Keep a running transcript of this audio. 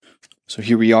So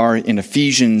here we are in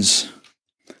Ephesians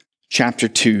chapter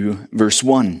 2, verse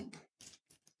 1.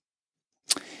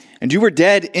 And you were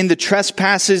dead in the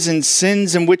trespasses and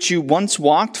sins in which you once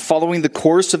walked, following the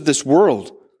course of this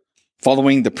world,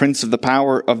 following the prince of the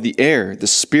power of the air, the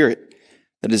spirit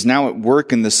that is now at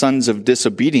work in the sons of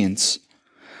disobedience,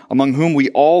 among whom we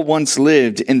all once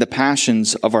lived in the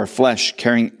passions of our flesh,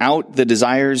 carrying out the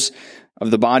desires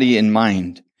of the body and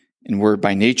mind, and were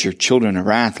by nature children of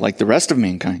wrath like the rest of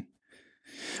mankind.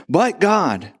 But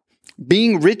God,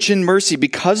 being rich in mercy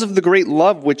because of the great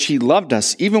love which he loved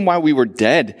us, even while we were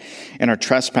dead in our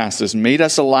trespasses, made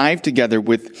us alive together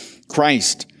with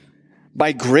Christ.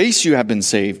 By grace you have been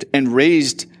saved, and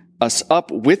raised us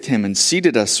up with him and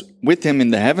seated us with him in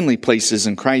the heavenly places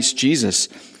in Christ Jesus,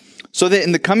 so that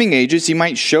in the coming ages he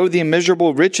might show the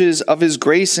immeasurable riches of his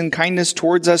grace and kindness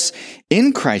towards us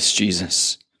in Christ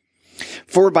Jesus.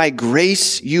 For by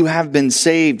grace you have been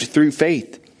saved through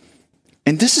faith.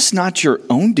 And this is not your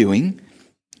own doing.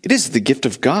 It is the gift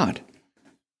of God,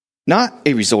 not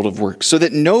a result of works, so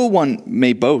that no one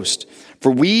may boast.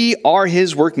 For we are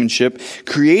his workmanship,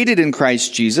 created in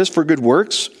Christ Jesus for good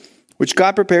works, which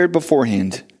God prepared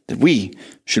beforehand, that we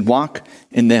should walk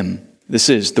in them. This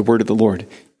is the word of the Lord.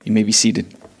 You may be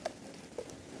seated.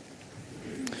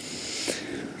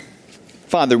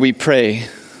 Father, we pray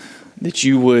that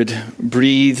you would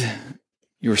breathe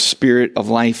your spirit of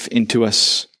life into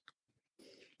us,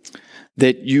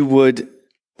 that you would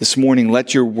this morning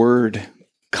let your word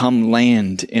come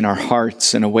land in our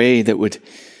hearts in a way that would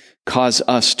cause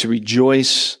us to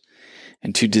rejoice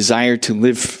and to desire to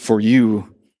live for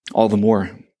you all the more.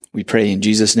 We pray in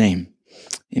Jesus' name.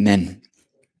 Amen.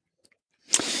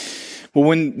 Well,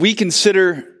 when we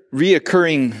consider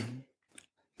reoccurring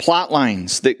plot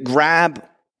lines that grab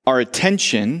our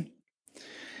attention,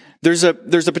 there's a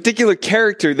particular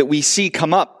character that we see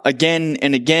come up again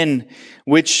and again,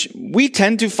 which we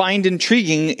tend to find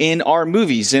intriguing in our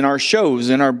movies, in our shows,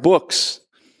 in our books.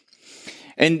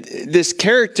 And this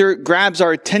character grabs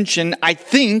our attention, I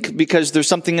think, because there's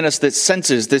something in us that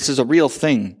senses this is a real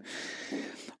thing.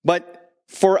 But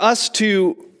for us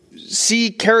to see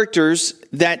characters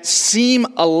that seem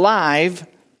alive,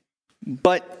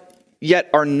 but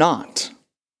yet are not.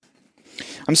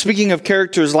 I'm speaking of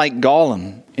characters like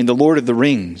Gollum in The Lord of the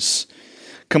Rings,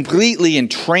 completely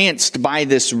entranced by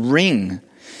this ring.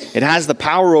 It has the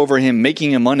power over him,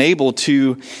 making him unable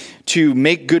to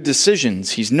make good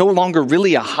decisions. He's no longer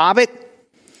really a hobbit.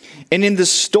 And in the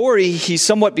story, he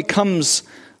somewhat becomes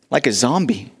like a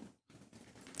zombie.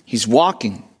 He's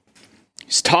walking,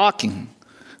 he's talking,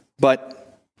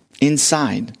 but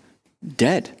inside,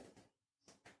 dead.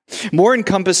 More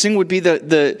encompassing would be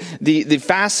the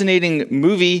fascinating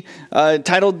movie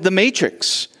titled The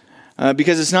Matrix.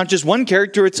 Because it's not just one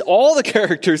character, it's all the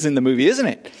characters in the movie, isn't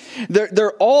it?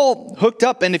 They're all hooked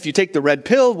up, and if you take the red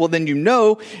pill, well then you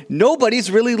know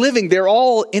nobody's really living. They're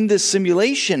all in this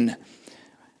simulation.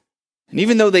 And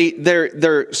even though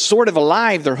they're sort of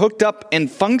alive, they're hooked up,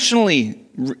 and functionally,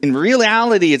 in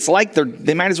reality, it's like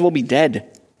they might as well be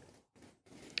dead.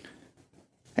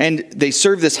 And they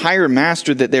serve this higher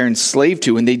master that they're enslaved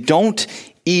to, and they don't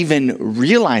even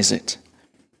realize it.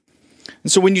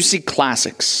 And so when you see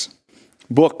classics,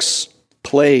 books,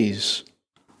 plays,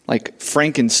 like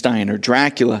Frankenstein or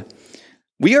Dracula,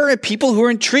 we are a people who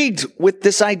are intrigued with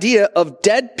this idea of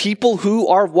dead people who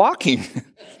are walking.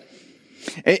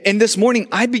 And this morning,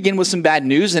 I begin with some bad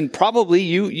news, and probably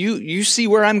you see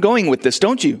where I'm going with this,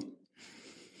 don't you?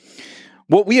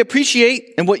 What we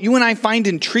appreciate and what you and I find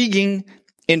intriguing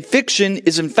in fiction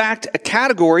is in fact a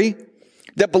category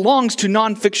that belongs to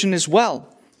nonfiction as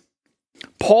well.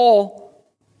 Paul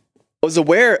was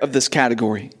aware of this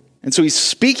category. And so he's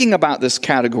speaking about this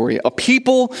category, a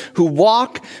people who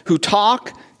walk, who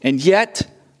talk, and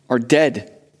yet are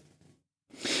dead.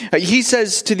 He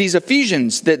says to these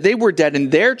Ephesians that they were dead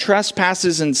in their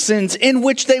trespasses and sins in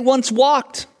which they once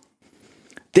walked.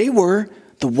 They were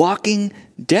the walking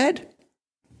dead.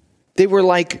 They were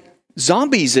like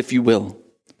zombies, if you will.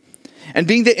 And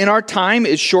being that in our time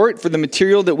is short for the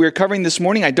material that we're covering this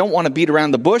morning, I don't want to beat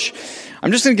around the bush.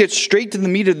 I'm just going to get straight to the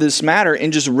meat of this matter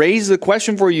and just raise the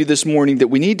question for you this morning that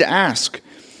we need to ask.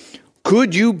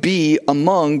 Could you be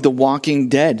among the walking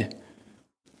dead?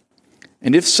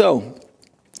 And if so,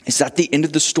 is that the end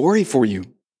of the story for you?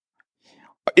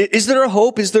 Is there a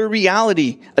hope? Is there a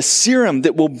reality, a serum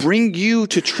that will bring you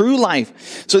to true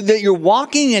life so that you're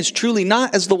walking as truly,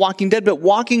 not as the walking dead, but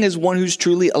walking as one who's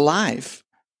truly alive?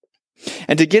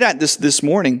 And to get at this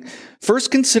morning,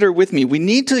 first consider with me, we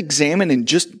need to examine and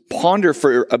just ponder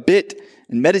for a bit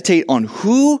and meditate on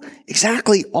who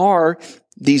exactly are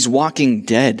these walking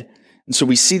dead. And so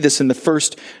we see this in the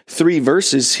first 3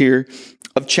 verses here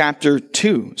of chapter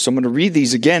 2. So I'm going to read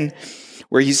these again,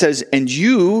 where he says, "And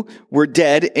you were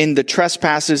dead in the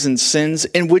trespasses and sins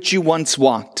in which you once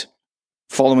walked,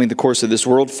 following the course of this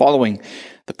world, following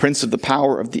the prince of the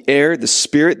power of the air, the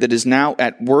spirit that is now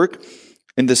at work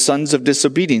in the sons of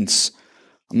disobedience,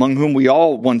 among whom we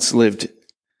all once lived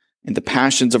in the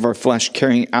passions of our flesh,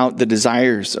 carrying out the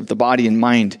desires of the body and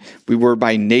mind. We were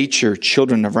by nature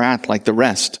children of wrath like the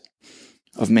rest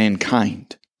of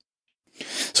mankind."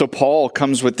 So Paul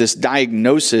comes with this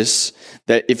diagnosis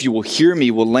that, if you will hear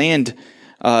me, will land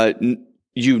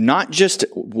you not just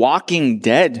walking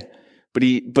dead,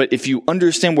 but if you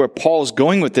understand where Paul's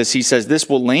going with this, he says this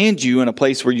will land you in a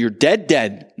place where you're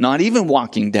dead, not even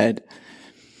walking dead.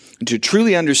 And to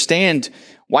truly understand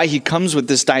why he comes with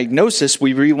this diagnosis,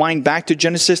 we rewind back to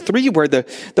Genesis 3, where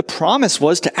the promise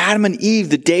was to Adam and Eve,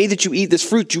 the day that you eat this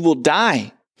fruit, you will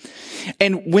die.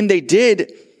 And when they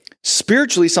did,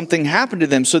 spiritually something happened to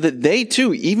them, so that they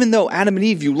too, even though Adam and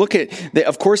Eve, you look at,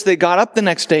 of course they got up the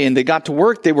next day and they got to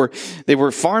work, they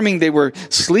were farming, they were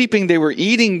sleeping, they were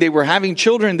eating, they were having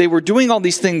children, they were doing all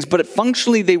these things, but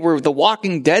functionally they were the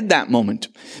walking dead that moment,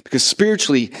 because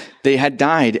spiritually they had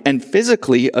died, and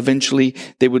physically eventually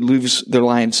they would lose their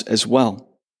lives as well.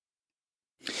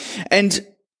 And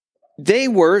they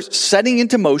were setting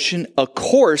into motion a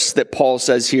course that Paul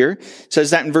says here,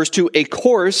 says that in verse 2, a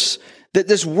course that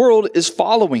this world is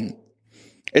following.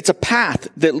 It's a path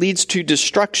that leads to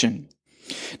destruction.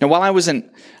 Now, while I was in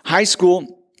high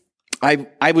school,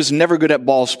 I was never good at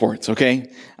ball sports,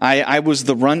 okay? I was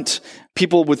the runt.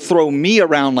 People would throw me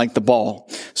around like the ball.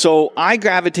 So I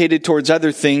gravitated towards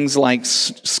other things like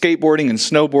skateboarding and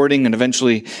snowboarding, and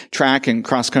eventually track and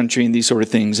cross country and these sort of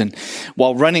things. And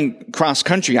while running cross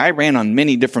country, I ran on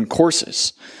many different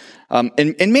courses.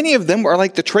 And many of them are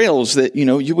like the trails that,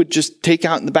 you would just take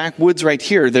out in the backwoods right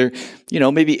here. They're,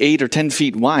 maybe 8 or 10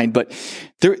 feet wide. But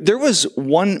there was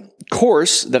one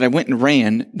course that I went and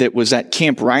ran that was at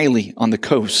Camp Riley on the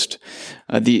coast,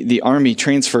 the Army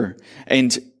transfer.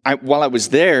 And while I was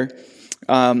there,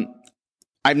 I've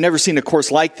never seen a course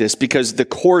like this, because the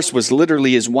course was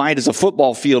literally as wide as a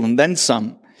football field and then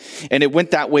some. And it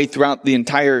went that way throughout the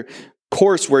entire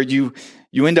course, where you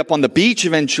end up on the beach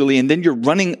eventually, and then you're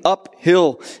running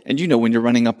uphill. And when you're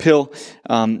running uphill,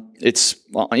 it's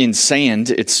in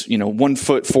sand. It's, 1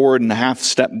 foot forward and a half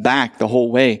step back the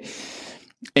whole way.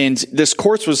 And this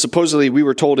course was supposedly, we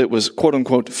were told it was quote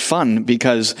unquote fun,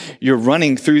 because you're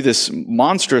running through this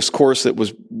monstrous course that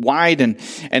was wide,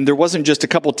 and there wasn't just a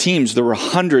couple teams. There were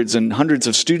hundreds and hundreds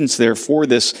of students there for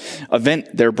this event.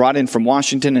 They're brought in from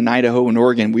Washington and Idaho and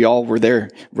Oregon. We all were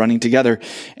there running together,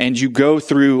 and you go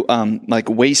through like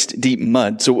waist deep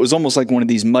mud. So it was almost like one of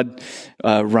these mud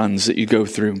runs that you go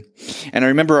through. And I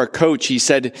remember our coach, he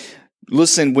said,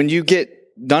 listen, when you get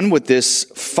done with this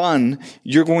fun,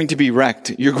 you're going to be wrecked.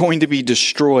 You're going to be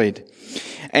destroyed.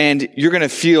 And you're going to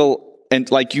feel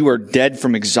like you are dead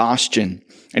from exhaustion.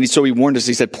 And so he warned us.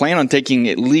 He said, plan on taking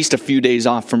at least a few days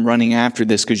off from running after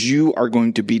this, because you are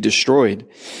going to be destroyed.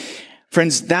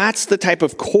 Friends, that's the type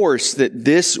of course that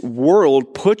this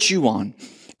world puts you on.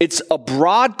 It's a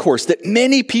broad course that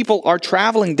many people are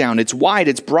traveling down. It's wide,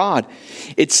 it's broad.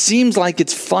 It seems like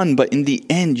it's fun, but in the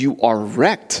end, you are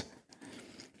wrecked.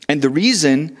 And the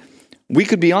reason we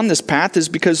could be on this path is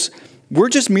because we're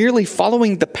just merely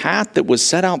following the path that was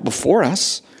set out before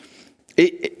us.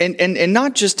 And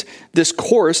not just this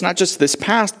course, not just this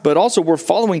path, but also we're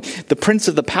following the prince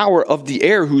of the power of the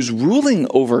air who's ruling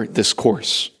over this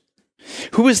course.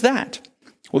 Who is that?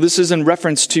 Well, this is in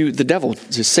reference to the devil,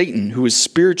 to Satan, who is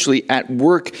spiritually at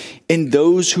work in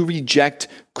those who reject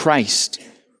Christ.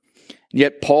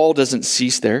 Yet Paul doesn't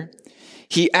cease there.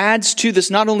 He adds to this,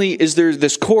 not only is there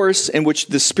this course in which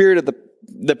the spirit of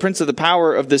the prince of the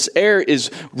power of this air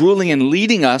is ruling and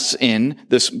leading us in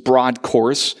this broad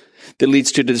course that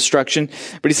leads to destruction,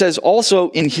 but he says also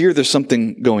in here there's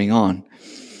something going on,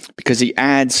 because he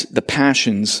adds the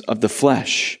passions of the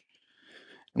flesh.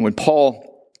 And when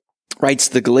Paul writes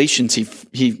the Galatians,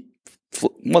 he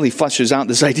fleshes out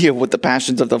this idea of what the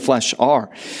passions of the flesh are.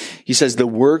 He says the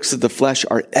works of the flesh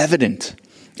are evident.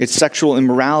 It's sexual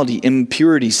immorality,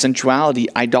 impurity, sensuality,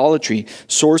 idolatry,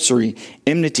 sorcery,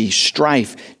 enmity,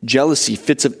 strife, jealousy,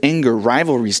 fits of anger,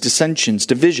 rivalries, dissensions,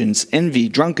 divisions, envy,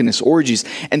 drunkenness, orgies,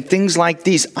 and things like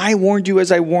these. I warned you,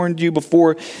 as I warned you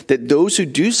before, that those who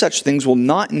do such things will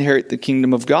not inherit the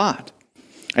kingdom of God.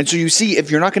 And so you see,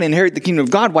 if you're not going to inherit the kingdom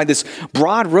of God, why this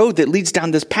broad road that leads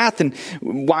down this path, and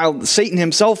while Satan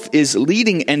himself is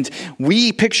leading, and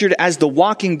we pictured as the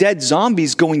walking dead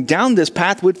zombies going down this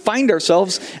path, would find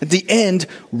ourselves at the end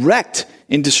wrecked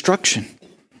in destruction.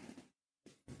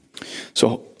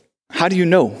 So how do you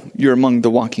know you're among the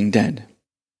walking dead?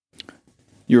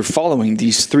 You're following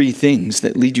these three things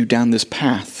that lead you down this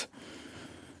path.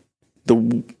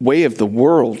 The way of the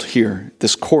world here,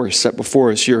 this course set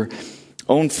before us, your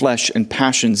own flesh and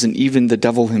passions, and even the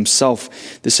devil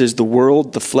himself. This is the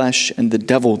world, the flesh, and the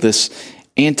devil, this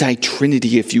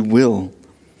anti-trinity, if you will.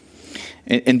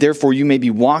 And therefore you may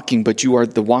be walking, but you are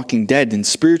the walking dead, and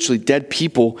spiritually dead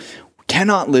people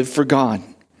cannot live for God.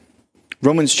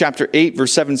 Romans chapter 8,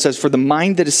 verse 7 says, "For the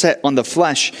mind that is set on the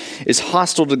flesh is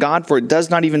hostile to God, for it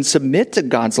does not even submit to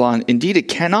God's law. Indeed, it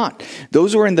cannot.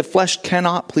 Those who are in the flesh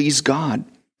cannot please God."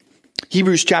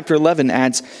 Hebrews chapter 11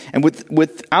 adds, "And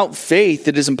without faith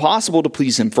it is impossible to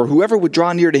please him. For whoever would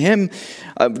draw near to him,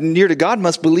 near to God,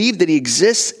 must believe that he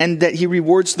exists and that he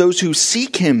rewards those who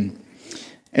seek him."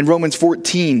 And Romans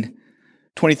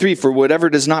 14:23, "For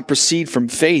whatever does not proceed from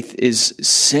faith is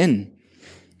sin."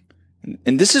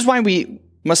 And this is why we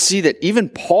must see that even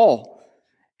Paul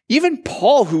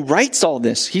who writes all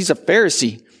this, he's a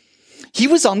Pharisee, he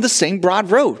was on the same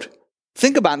broad road.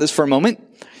 Think about this for a moment.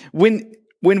 When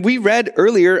we read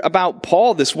earlier about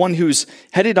Paul, this one who's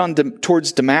headed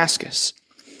towards Damascus,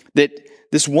 that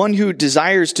this one who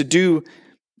desires to do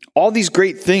all these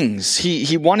great things,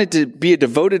 he wanted to be a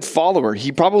devoted follower.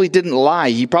 He probably didn't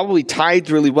lie. He probably tithed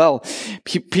really well.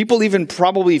 People even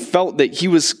probably felt that he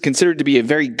was considered to be a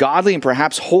very godly and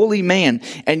perhaps holy man.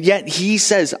 And yet he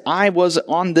says, "I was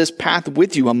on this path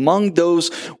with you among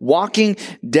those walking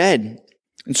dead."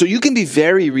 And so you can be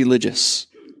very religious.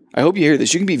 I hope you hear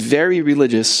this. You can be very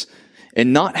religious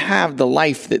and not have the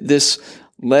life that this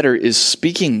letter is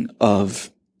speaking of.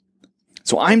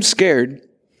 So I'm scared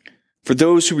for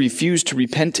those who refuse to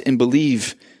repent and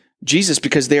believe Jesus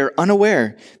because they are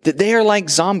unaware that they are like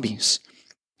zombies,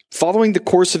 following the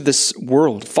course of this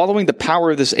world, following the power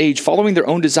of this age, following their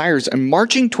own desires, and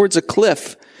marching towards a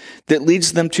cliff that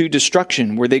leads them to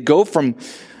destruction, where they go from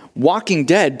walking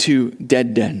dead to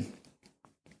dead.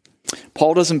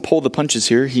 Paul doesn't pull the punches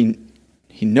here. He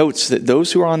notes that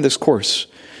those who are on this course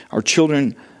are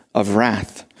children of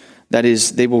wrath. That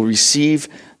is, they will receive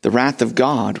the wrath of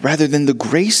God rather than the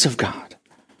grace of God.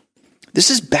 This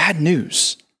is bad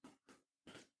news.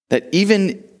 That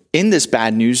even in this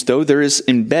bad news, though, there is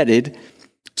embedded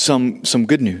some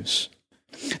good news.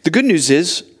 The good news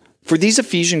is, for these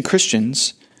Ephesian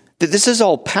Christians, that this is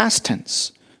all past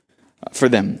tense for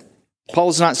them. Paul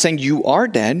is not saying you are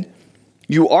dead,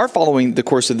 you are following the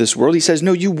course of this world. He says,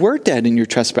 no, you were dead in your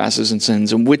trespasses and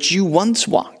sins in which you once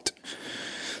walked.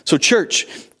 So church,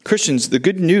 Christians, the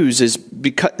good news is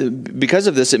because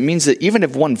of this, it means that even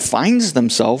if one finds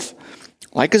themselves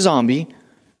like a zombie,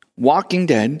 walking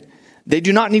dead, they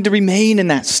do not need to remain in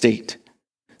that state.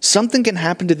 Something can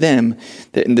happen to them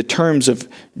that in the terms of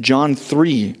John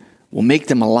 3 will make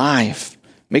them alive,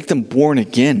 make them born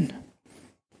again.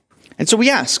 And so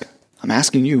I'm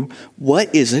asking you,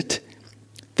 what is it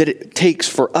that it takes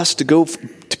for us to go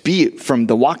to be from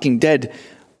the walking dead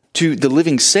to the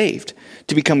living saved?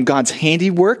 To become God's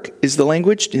handiwork is the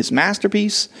language, his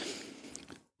masterpiece.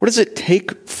 What does it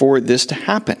take for this to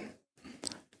happen?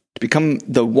 To become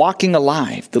the walking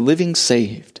alive, the living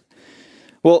saved.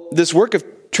 Well, this work of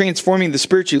transforming the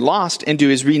spiritually lost into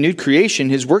his renewed creation,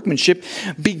 his workmanship,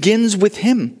 begins with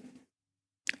him.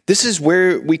 This is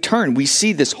where we turn. We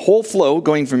see this whole flow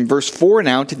going from verse 4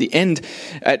 now to the end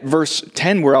at verse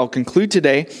 10, where I'll conclude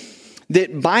today.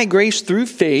 That by grace through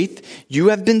faith, you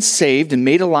have been saved and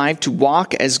made alive to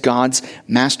walk as God's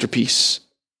masterpiece,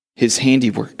 his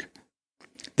handiwork.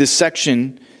 This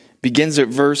section begins at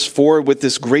verse 4 with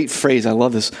this great phrase. I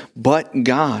love this. But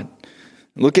God.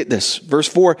 Look at this. Verse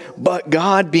 4. But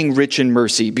God, being rich in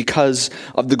mercy, because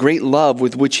of the great love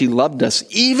with which he loved us,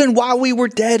 even while we were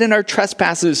dead in our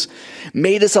trespasses,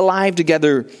 made us alive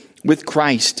together with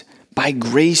Christ. By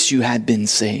grace you have been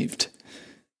saved.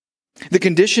 The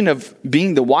condition of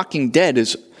being the walking dead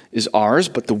is ours,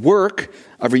 but the work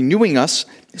of renewing us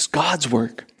is God's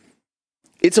work.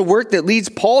 It's a work that leads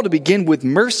Paul to begin with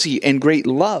mercy and great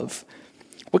love.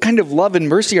 What kind of love and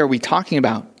mercy are we talking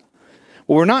about?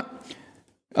 Well, we're not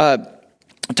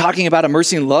talking about a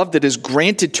mercy and love that is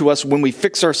granted to us when we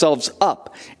fix ourselves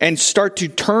up and start to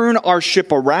turn our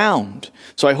ship around.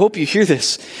 So I hope you hear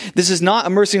this. This is not a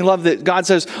mercy and love that God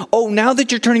says, oh, now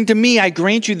that you're turning to me, I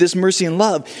grant you this mercy and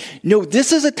love. No,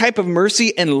 this is a type of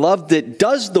mercy and love that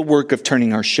does the work of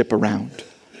turning our ship around.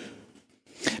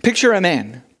 Picture a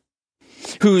man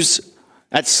who's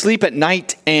at sleep at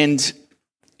night and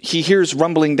he hears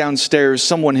rumbling downstairs.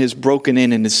 Someone has broken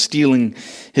in and is stealing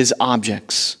his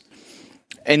objects.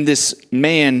 And this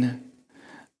man,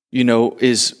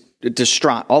 is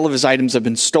distraught. All of his items have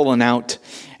been stolen out.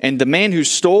 And the man who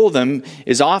stole them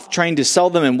is off trying to sell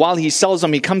them. And while he sells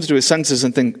them, he comes to his senses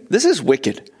and thinks, this is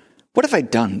wicked. What have I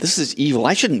done? This is evil.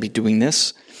 I shouldn't be doing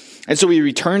this. And so he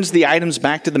returns the items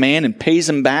back to the man and pays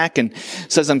him back and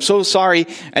says, I'm so sorry.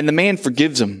 And the man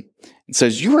forgives him and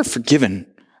says, you are forgiven.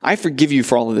 I forgive you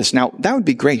for all of this. Now, that would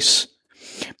be grace.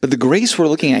 But the grace we're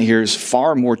looking at here is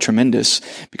far more tremendous,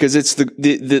 because it's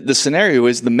the scenario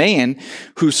is the man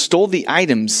who stole the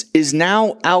items is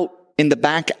now out in the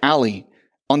back alley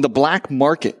on the black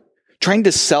market trying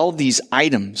to sell these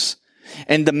items.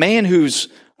 And the man whose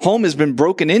home has been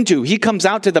broken into, he comes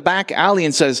out to the back alley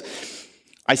and says,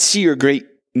 I see your great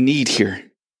need here.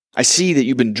 I see that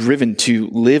you've been driven to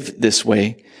live this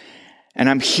way, and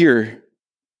I'm here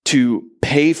to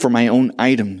pay for my own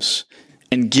items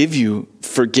and give you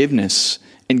forgiveness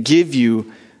and give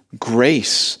you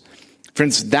grace.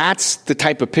 Friends, that's the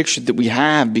type of picture that we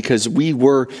have, because we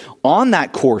were on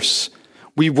that course.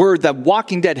 We were the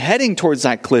walking dead heading towards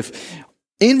that cliff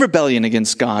in rebellion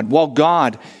against God, while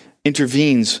God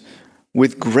intervenes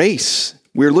with grace.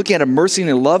 We're looking at a mercy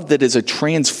and a love that is a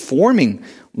transforming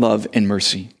love and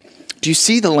mercy. Do you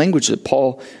see the language that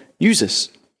Paul uses?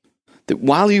 That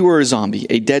while you were a zombie,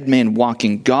 a dead man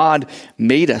walking, God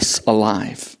made us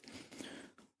alive.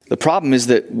 The problem is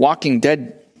that walking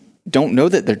dead don't know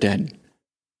that they're dead.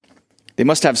 They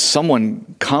must have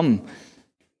someone come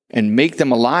and make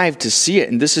them alive to see it.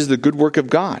 And this is the good work of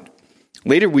God.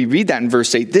 Later we read that in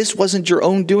verse 8. This wasn't your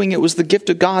own doing. It was the gift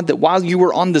of God, that while you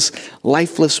were on this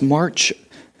lifeless march,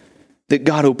 that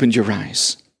God opened your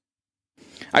eyes.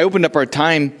 I opened up our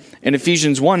time in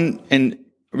Ephesians 1 and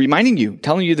reminding you,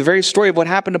 telling you the very story of what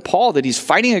happened to Paul, that he's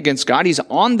fighting against God. He's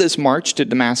on this march to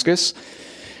Damascus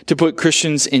to put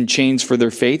Christians in chains for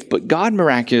their faith, but God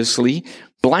miraculously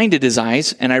blinded his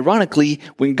eyes. And ironically,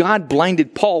 when God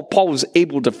blinded Paul, Paul was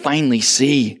able to finally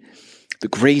see the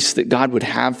grace that God would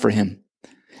have for him.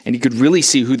 And he could really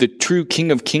see who the true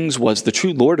King of Kings was, the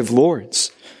true Lord of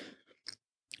Lords.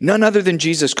 None other than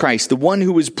Jesus Christ, the one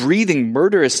who was breathing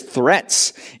murderous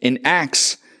threats in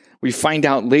Acts. We find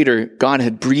out later God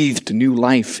had breathed new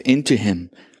life into him.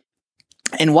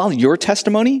 And while your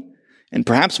testimony, and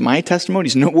perhaps my testimony,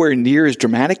 is nowhere near as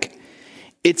dramatic,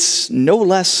 it's no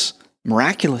less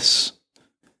miraculous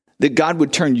that God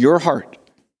would turn your heart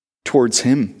towards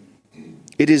him.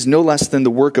 It is no less than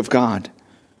the work of God.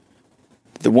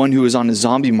 The one who is on a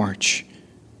zombie march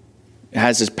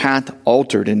has his path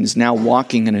altered and is now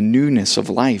walking in a newness of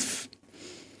life.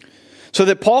 So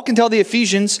that Paul can tell the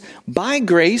Ephesians, by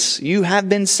grace you have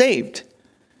been saved.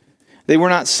 They were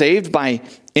not saved by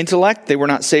intellect. They were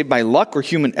not saved by luck or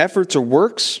human efforts or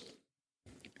works.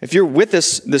 If you're with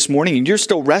us this morning and you're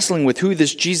still wrestling with who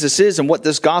this Jesus is and what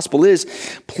this gospel is,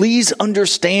 please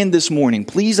understand this morning.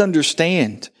 Please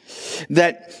understand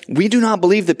that we do not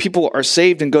believe that people are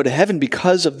saved and go to heaven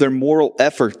because of their moral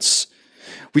efforts.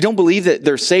 We don't believe that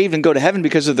they're saved and go to heaven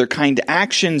because of their kind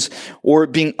actions or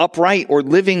being upright or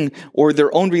living or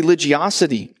their own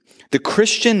religiosity. The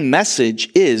Christian message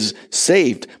is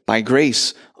saved by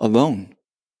grace alone.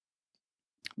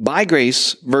 By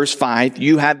grace, verse 5,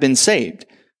 you have been saved.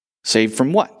 Saved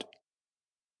from what?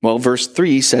 Well, verse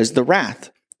 3 says the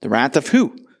wrath. The wrath of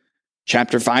who?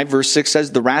 Chapter 5, verse 6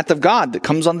 says the wrath of God that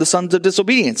comes on the sons of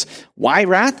disobedience. Why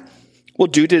wrath? Well,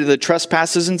 due to the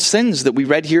trespasses and sins that we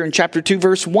read here in chapter 2,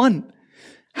 verse 1.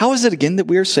 How is it again that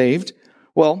we are saved?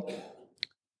 Well,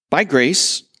 by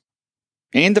grace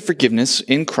and the forgiveness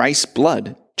in Christ's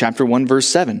blood. Chapter 1, verse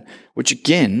 7, which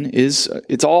again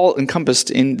it's all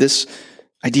encompassed in this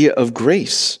idea of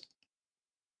grace.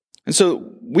 And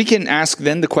so we can ask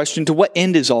then the question, to what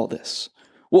end is all this?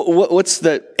 What's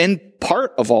the end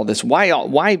part of all this?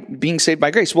 Why being saved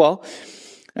by grace? Well,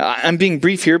 I'm being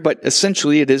brief here, but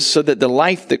essentially it is so that the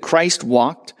life that Christ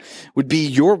walked would be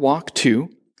your walk too.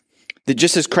 That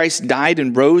just as Christ died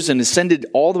and rose and ascended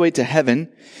all the way to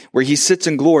heaven, where he sits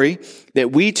in glory,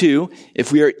 that we too,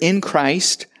 if we are in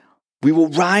Christ, we will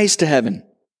rise to heaven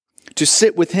to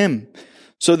sit with him,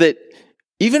 so that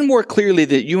even more clearly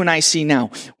that you and I see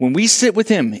now, when we sit with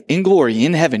him in glory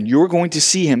in heaven, you're going to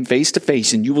see him face to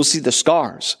face, and you will see the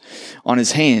scars on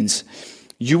his hands.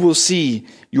 You will see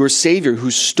your Savior who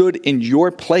stood in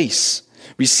your place,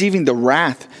 receiving the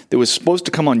wrath that was supposed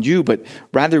to come on you, but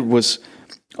rather was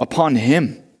upon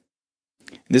him.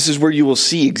 This is where you will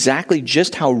see exactly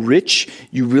just how rich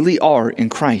you really are in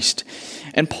Christ.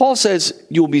 And Paul says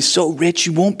you will be so rich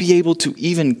you won't be able to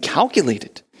even calculate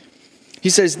it. He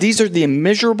says these are the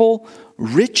immeasurable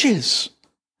riches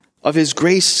of his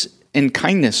grace and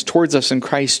kindness towards us in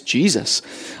Christ Jesus.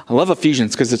 I love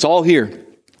Ephesians because it's all here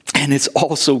and it's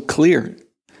all so clear.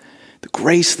 the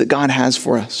grace that God has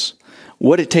for us,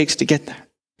 what it takes to get there,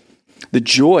 the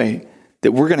joy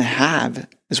that we're going to have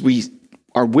as we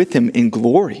are with him in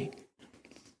glory.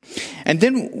 And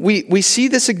then we see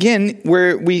this again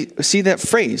where we see that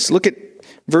phrase. Look at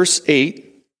verse 8,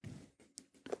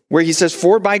 where he says,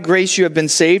 "For by grace you have been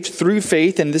saved through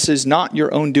faith, and this is not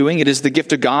your own doing. It is the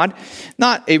gift of God,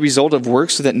 not a result of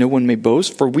works, so that no one may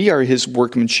boast. For we are his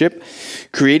workmanship,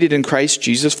 created in Christ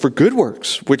Jesus for good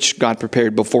works, which God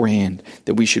prepared beforehand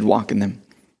that we should walk in them."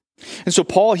 And so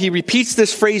Paul, he repeats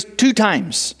this phrase 2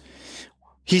 times.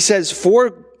 He says,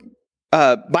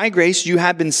 by grace you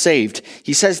have been saved.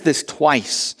 He says this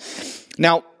twice.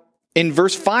 Now, in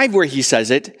verse 5 where he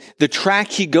says it, the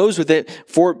track he goes with it,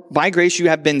 for by grace you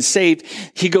have been saved,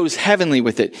 he goes heavenly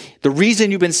with it. The reason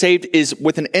you've been saved is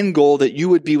with an end goal that you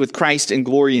would be with Christ in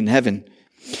glory in heaven.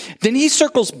 Then he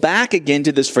circles back again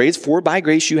to this phrase, for by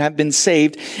grace you have been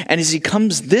saved. And as he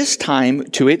comes this time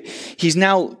to it, he's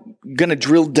now going to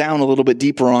drill down a little bit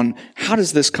deeper on how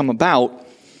does this come about?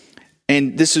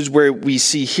 And this is where we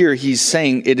see here, he's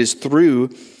saying it is through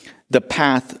the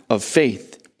path of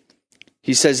faith.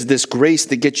 He says this grace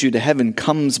that gets you to heaven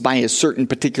comes by a certain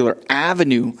particular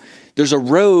avenue. There's a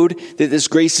road that this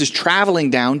grace is traveling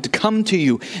down to come to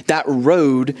you. That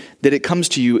road that it comes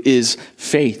to you is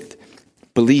faith,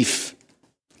 belief,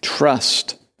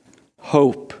 trust,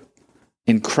 hope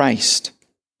in Christ.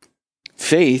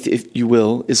 Faith, if you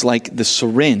will, is like the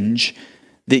syringe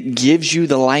that gives you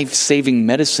the life-saving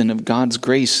medicine of God's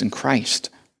grace in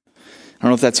Christ. I don't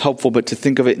know if that's helpful, but to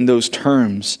think of it in those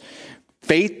terms.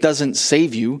 Faith doesn't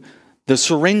save you. The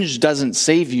syringe doesn't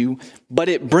save you, but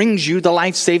it brings you the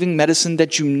life-saving medicine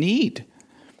that you need.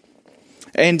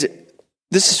 And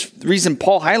this is the reason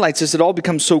Paul highlights this. It all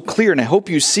becomes so clear. And I hope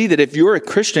you see that if you're a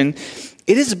Christian,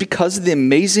 it is because of the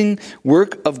amazing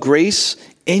work of grace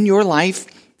in your life,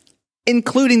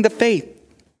 including the faith.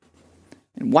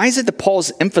 And why is it that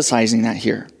Paul's emphasizing that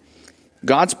here?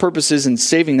 God's purposes in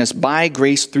saving us by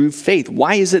grace through faith.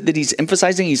 Why is it that he's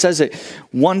emphasizing? He says that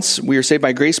once we are saved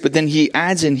by grace, but then he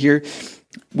adds in here,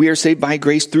 we are saved by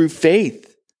grace through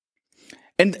faith.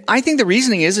 And I think the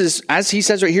reasoning is as he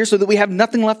says right here, so that we have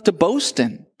nothing left to boast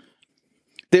in.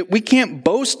 That we can't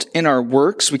boast in our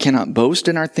works. We cannot boast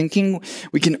in our thinking.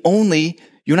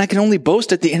 You and I can only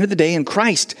boast at the end of the day in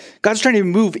Christ. God's trying to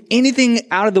remove anything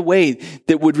out of the way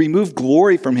that would remove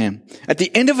glory from him. At the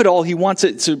end of it all, he wants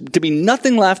it to be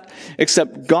nothing left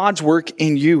except God's work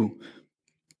in you.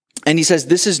 And he says,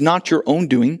 this is not your own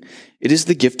doing. It is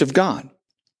the gift of God.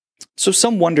 So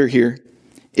some wonder here,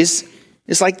 is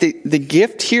like the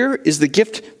gift here, is the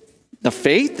gift the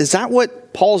faith? Is that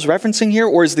what Paul's referencing here?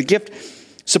 Or is the gift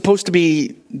supposed to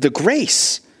be the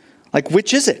grace? Like,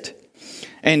 which is it?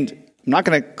 And I'm not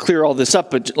going to clear all this up,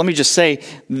 but let me just say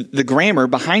the grammar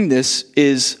behind this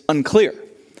is unclear.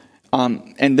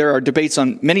 And there are debates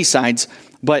on many sides,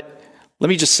 but let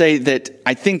me just say that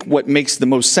I think what makes the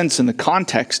most sense in the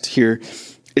context here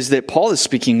is that Paul is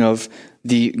speaking of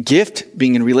the gift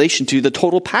being in relation to the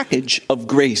total package of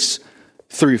grace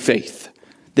through faith.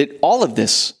 That all of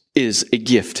this is a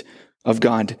gift of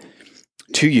God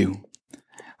to you.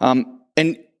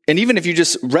 And even if you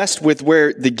just rest with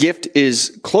where the gift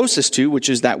is closest to, which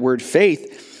is that word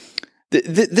faith,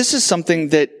 this is something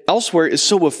that elsewhere is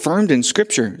so affirmed in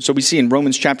Scripture. So we see in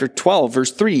Romans chapter 12,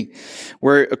 verse 3,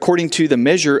 where according to the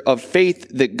measure of faith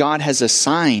that God has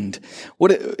assigned,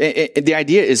 the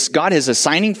idea is God is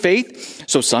assigning faith.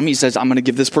 So he says, I'm going to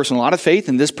give this person a lot of faith,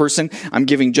 and this person, I'm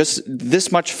giving just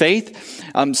this much faith,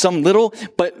 some little.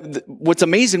 But what's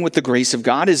amazing with the grace of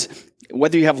God is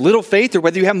whether you have little faith or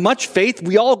whether you have much faith,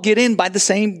 we all get in by the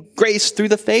same grace through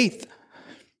the faith.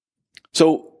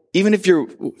 So even if your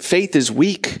faith is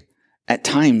weak at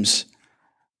times,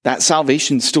 that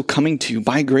salvation is still coming to you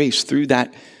by grace through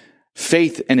that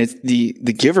faith. And it's the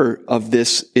giver of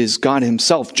this is God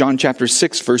himself. John chapter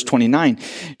 6, verse 29.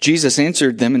 Jesus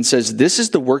answered them and says, this is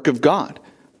the work of God.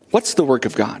 What's the work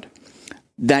of God?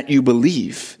 That you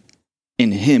believe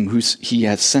in him who he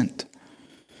has sent.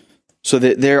 So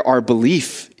that our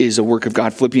belief is a work of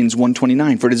God. Philippians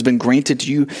 1:29, for it has been granted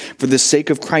to you for the sake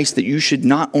of Christ that you should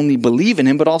not only believe in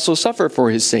him, but also suffer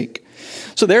for his sake.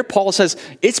 So there Paul says,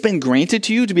 it's been granted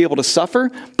to you to be able to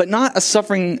suffer, but not a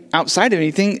suffering outside of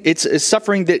anything. It's a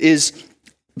suffering that is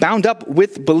bound up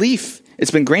with belief.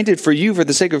 It's been granted for you for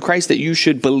the sake of Christ that you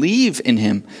should believe in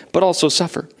him, but also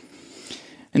suffer.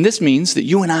 And this means that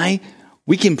you and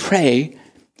we can pray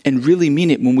and really mean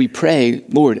it when we pray,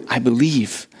 Lord, I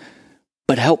believe,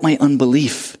 but help my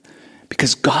unbelief,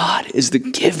 because God is the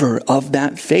giver of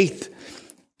that faith.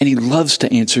 And he loves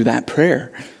to answer that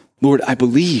prayer. Lord, I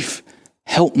believe,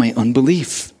 help my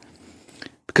unbelief.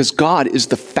 because God is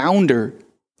the founder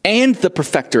and the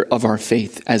perfecter of our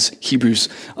faith, as Hebrews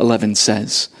 11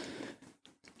 says.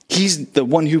 He's the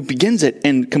one who begins it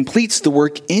and completes the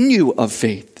work in you of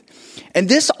faith. And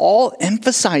this all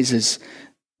emphasizes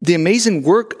the amazing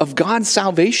work of God's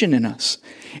salvation in us.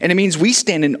 And it means we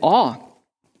stand in awe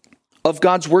of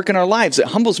God's work in our lives. It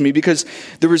humbles me because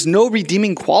there is no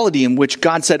redeeming quality in which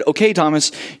God said, okay,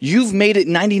 Thomas, you've made it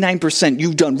 99%.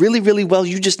 You've done really, really well.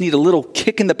 You just need a little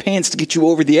kick in the pants to get you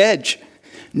over the edge.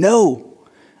 No,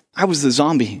 I was the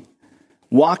zombie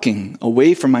walking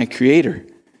away from my Creator.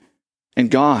 And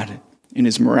God, in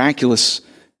his miraculous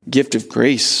gift of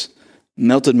grace,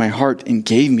 melted my heart and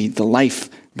gave me the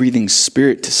life-breathing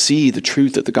Spirit to see the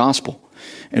truth of the gospel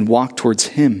and walk towards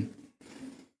him.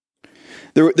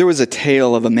 There was a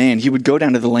tale of a man. He would go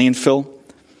down to the landfill,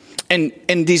 and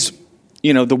these,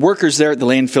 the workers there at the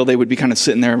landfill, they would be kind of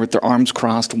sitting there with their arms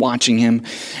crossed, watching him.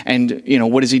 And,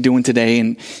 what is he doing today?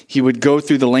 And he would go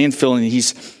through the landfill, and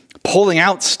he's pulling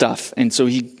out stuff. And so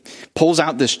he pulls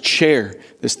out this chair,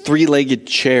 this 3-legged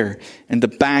chair, and the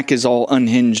back is all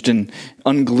unhinged and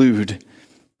unglued.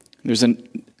 There's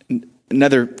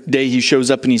another day he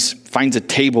shows up and he finds a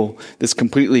table that's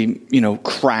completely,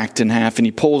 cracked in half, and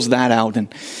he pulls that out,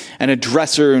 and a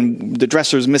dresser, and the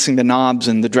dresser is missing the knobs,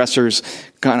 and the dresser's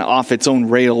kind of off its own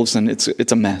rails, and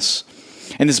it's a mess.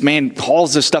 And this man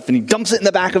hauls this stuff and he dumps it in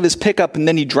the back of his pickup, and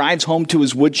then he drives home to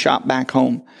his wood shop back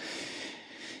home.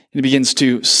 And he begins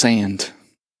to sand,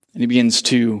 and he begins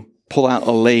to pull out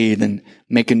a lathe and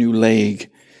make a new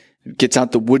leg. He gets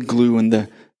out the wood glue and the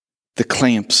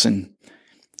clamps, and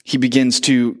he begins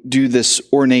to do this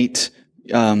ornate,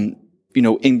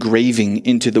 engraving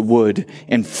into the wood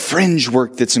and fringe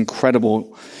work that's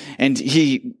incredible. And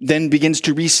he then begins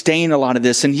to restain a lot of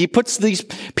this. And he puts these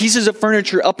pieces of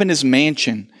furniture up in his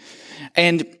mansion.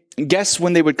 And guests,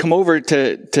 when they would come over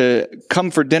to come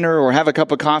for dinner or have a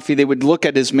cup of coffee, they would look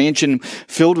at his mansion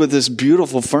filled with this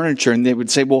beautiful furniture. And they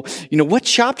would say, well, what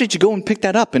shop did you go and pick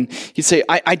that up? And he'd say,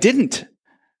 I didn't.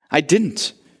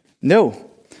 No.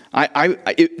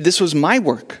 This was my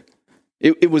work.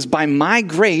 It was by my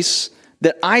grace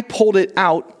that I pulled it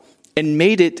out and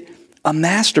made it a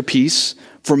masterpiece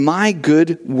for my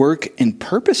good work and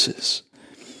purposes.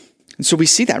 And so we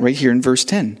see that right here in verse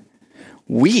 10.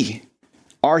 We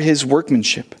are his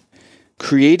workmanship,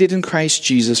 created in Christ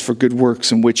Jesus for good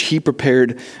works, in which he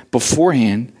prepared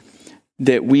beforehand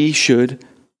that we should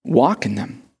walk in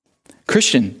them.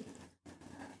 Christian,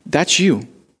 that's you.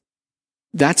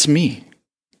 That's me.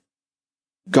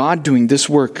 God doing this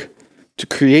work to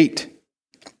create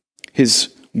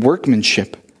his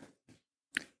workmanship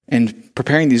and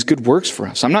preparing these good works for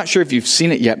us. I'm not sure if you've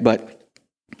seen it yet, but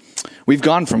we've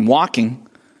gone from walking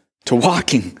to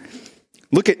walking.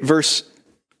 Look at verse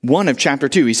 1 of chapter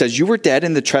 2. He says, you were dead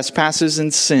in the trespasses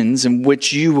and sins in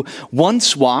which you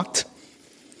once walked.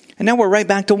 And now we're right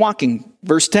back to walking.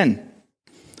 Verse 10.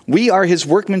 We are his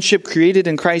workmanship, created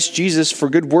in Christ Jesus for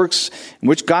good works, in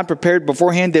which God prepared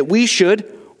beforehand that we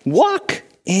should walk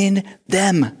in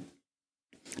them.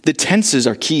 The tenses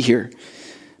are key here,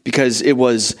 because it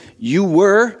was you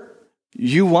were,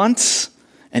 you once,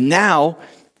 and now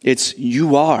it's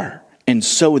you are, and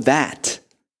so that.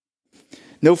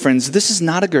 No, friends, this is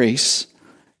not a grace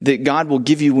that God will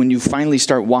give you when you finally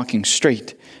start walking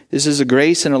straight. This is a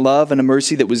grace and a love and a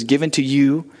mercy that was given to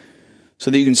you so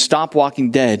that you can stop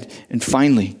walking dead and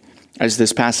finally, as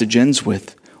this passage ends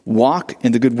with, walk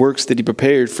in the good works that he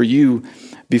prepared for you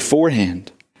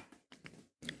beforehand.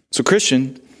 So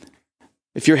Christian,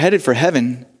 if you're headed for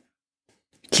heaven,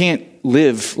 you can't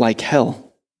live like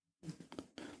hell.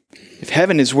 If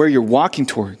heaven is where you're walking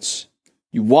towards,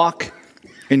 you walk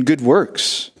in good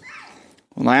works.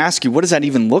 Well, I ask you, what does that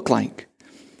even look like?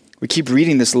 We keep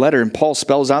reading this letter, and Paul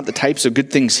spells out the types of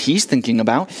good things he's thinking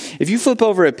about. If you flip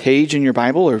over a page in your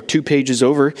Bible, or 2 pages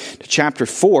over to chapter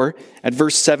 4 at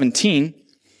verse 17,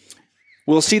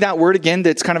 we'll see that word again.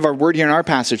 That's kind of our word here in our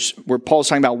passage where Paul's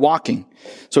talking about walking.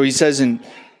 So he says in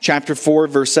chapter 4,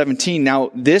 verse 17,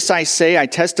 now this I say, I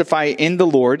testify in the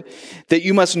Lord, that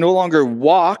you must no longer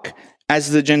walk as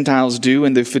the Gentiles do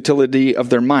in the futility of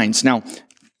their minds. Now,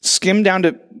 skim down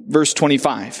to verse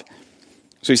 25.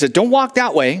 So he said, don't walk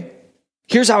that way.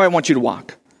 Here's how I want you to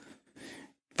walk.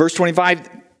 Verse 25,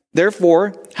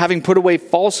 therefore, having put away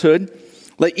falsehood,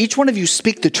 let each one of you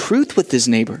speak the truth with his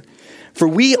neighbor, for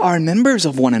we are members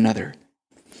of one another.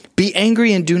 Be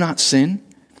angry and do not sin.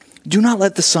 Do not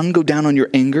let the sun go down on your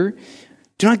anger.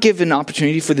 Do not give an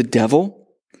opportunity for the devil.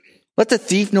 Let the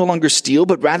thief no longer steal,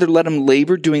 but rather let him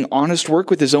labor, doing honest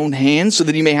work with his own hands, so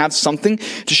that he may have something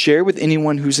to share with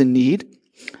anyone who's in need.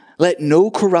 Let no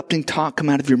corrupting talk come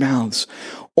out of your mouths.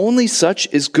 only such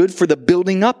is good for the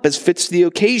building up as fits the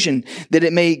occasion, that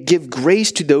it may give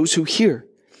grace to those who hear.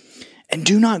 And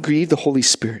do not grieve the Holy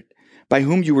Spirit, by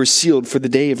whom you were sealed for the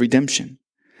day of redemption.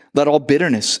 Let all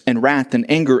bitterness and wrath and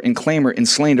anger and clamor and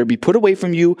slander be put away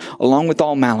from you, along with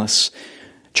all malice.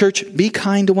 Church, be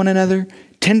kind to one another,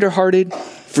 tenderhearted,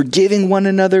 forgiving one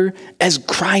another, as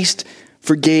Christ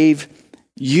forgave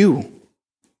you.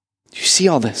 Do you see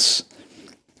all this?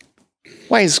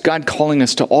 Why is God calling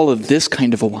us to all of this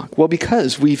kind of a walk? Well,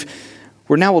 because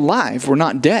we're now alive. We're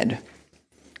not dead.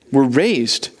 We're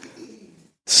raised,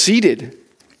 seated.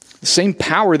 The same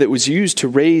power that was used to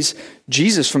raise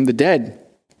Jesus from the dead,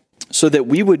 so that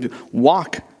we would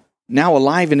walk now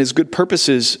alive in his good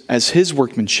purposes as his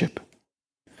workmanship.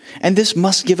 And this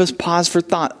must give us pause for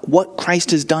thought, what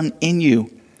Christ has done in you.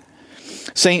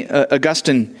 St.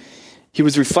 Augustine, he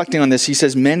was reflecting on this. He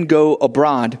says, men go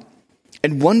abroad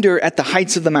and wonder at the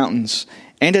heights of the mountains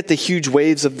and at the huge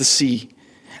waves of the sea,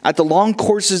 at the long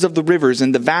courses of the rivers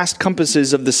and the vast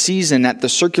compasses of the seas, and at the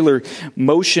circular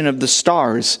motion of the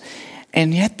stars.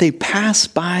 And yet they pass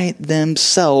by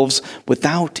themselves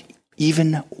without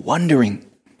even wondering.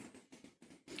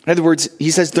 In other words, he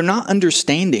says they're not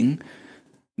understanding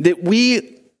that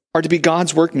we are to be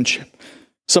God's workmanship.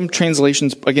 Some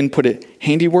translations, again, put it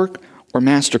handiwork or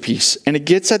masterpiece. And it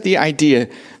gets at the idea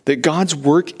that God's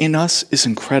work in us is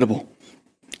incredible.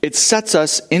 It sets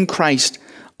us in Christ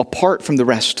apart from the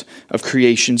rest of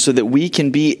creation, so that we can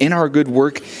be in our good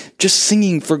work just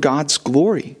singing for God's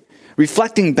glory,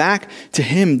 reflecting back to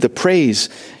him the praise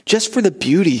just for the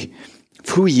beauty of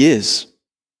who he is.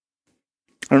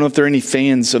 I don't know if there are any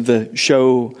fans of the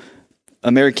show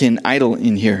American Idol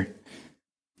in here.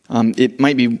 It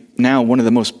might be now one of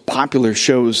the most popular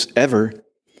shows ever.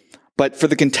 But for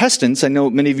the contestants, I know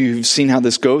many of you have seen how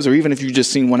this goes, or even if you've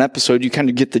just seen one episode, you kind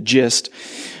of get the gist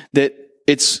that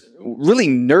it's really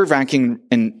nerve-wracking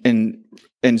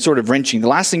and sort of wrenching. The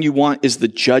last thing you want is the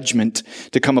judgment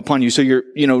to come upon you. So you're,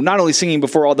 not only singing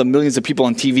before all the millions of people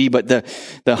on TV, but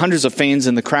the hundreds of fans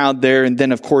in the crowd there, and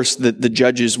then of course the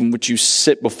judges in which you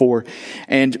sit before.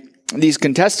 And these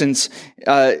contestants,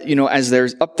 as they're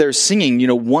up there singing,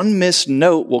 one missed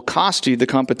note will cost you the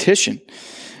competition.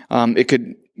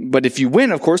 But if you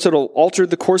win, of course, it'll alter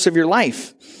the course of your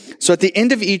life. So at the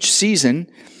end of each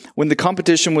season, when the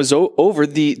competition was over,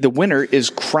 the winner is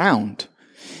crowned.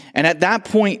 And at that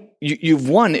point, you've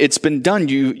won. It's been done.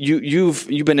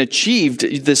 You've been achieved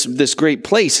this great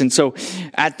place. And so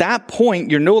at that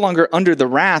point, you're no longer under the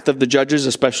wrath of the judges,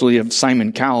 especially of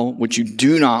Simon Cowell, which you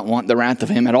do not want the wrath of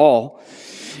him at all.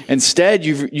 Instead,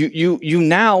 you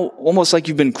now, almost like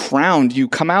you've been crowned, you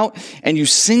come out and you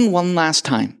sing one last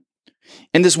time.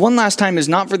 And this one last time is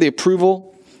not for the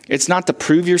approval. It's not to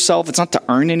prove yourself. It's not to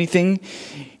earn anything.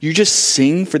 You just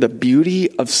sing for the beauty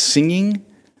of singing,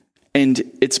 and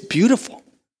it's beautiful.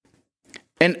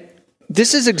 And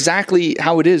this is exactly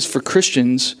how it is for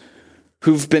Christians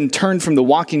who've been turned from the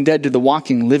walking dead to the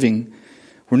walking living.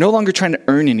 We're no longer trying to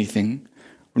earn anything.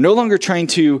 We're no longer trying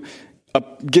to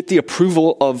get the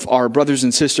approval of our brothers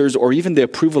and sisters, or even the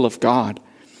approval of God.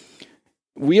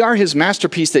 We are his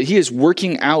masterpiece that he is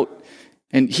working out.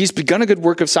 And he's begun a good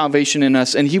work of salvation in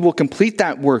us, and he will complete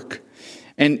that work.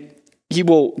 And he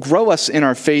will grow us in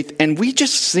our faith. And we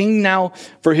just sing now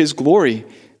for his glory,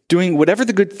 doing whatever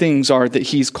the good things are that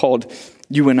he's called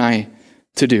you and I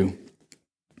to do.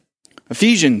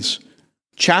 Ephesians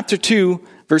chapter 2,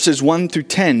 verses 1 through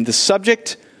 10. The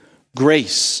subject,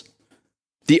 grace.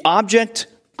 The object,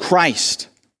 Christ.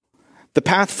 The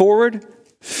path forward,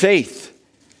 faith.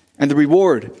 And the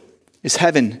reward is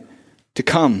heaven to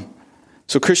come.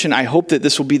 So Christian, I hope that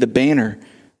this will be the banner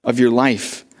of your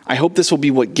life. I hope this will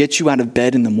be what gets you out of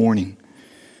bed in the morning.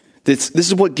 This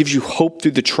is what gives you hope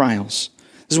through the trials.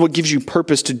 This is what gives you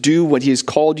purpose to do what he has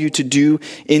called you to do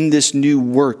in this new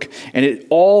work. And it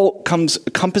all comes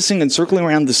encompassing and circling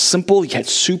around the simple yet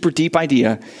super deep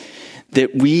idea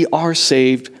that we are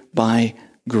saved by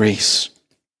grace.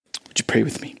 Would you pray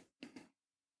with me?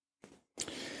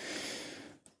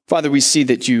 Father, we see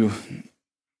that you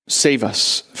save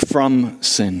us from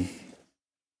sin.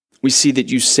 We see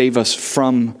that you save us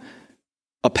from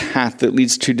a path that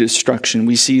leads to destruction.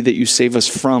 We see that you save us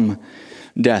from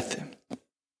death.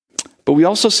 But we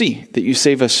also see that you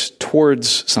save us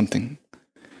towards something,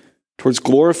 towards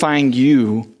glorifying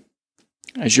you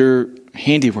as your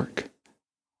handiwork,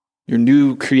 your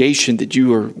new creation that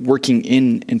you are working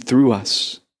in and through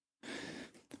us.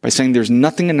 By saying there's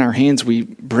nothing in our hands we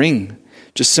bring,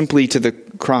 just simply to the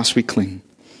cross we cling.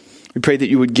 We pray that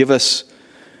you would give us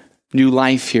new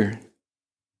life here,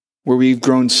 where we've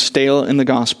grown stale in the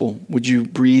gospel. Would you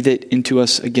breathe it into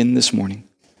us again this morning?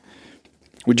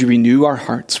 Would you renew our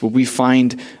hearts? Will we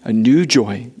find a new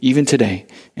joy even today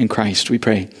in Christ? We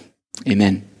pray.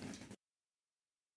 Amen.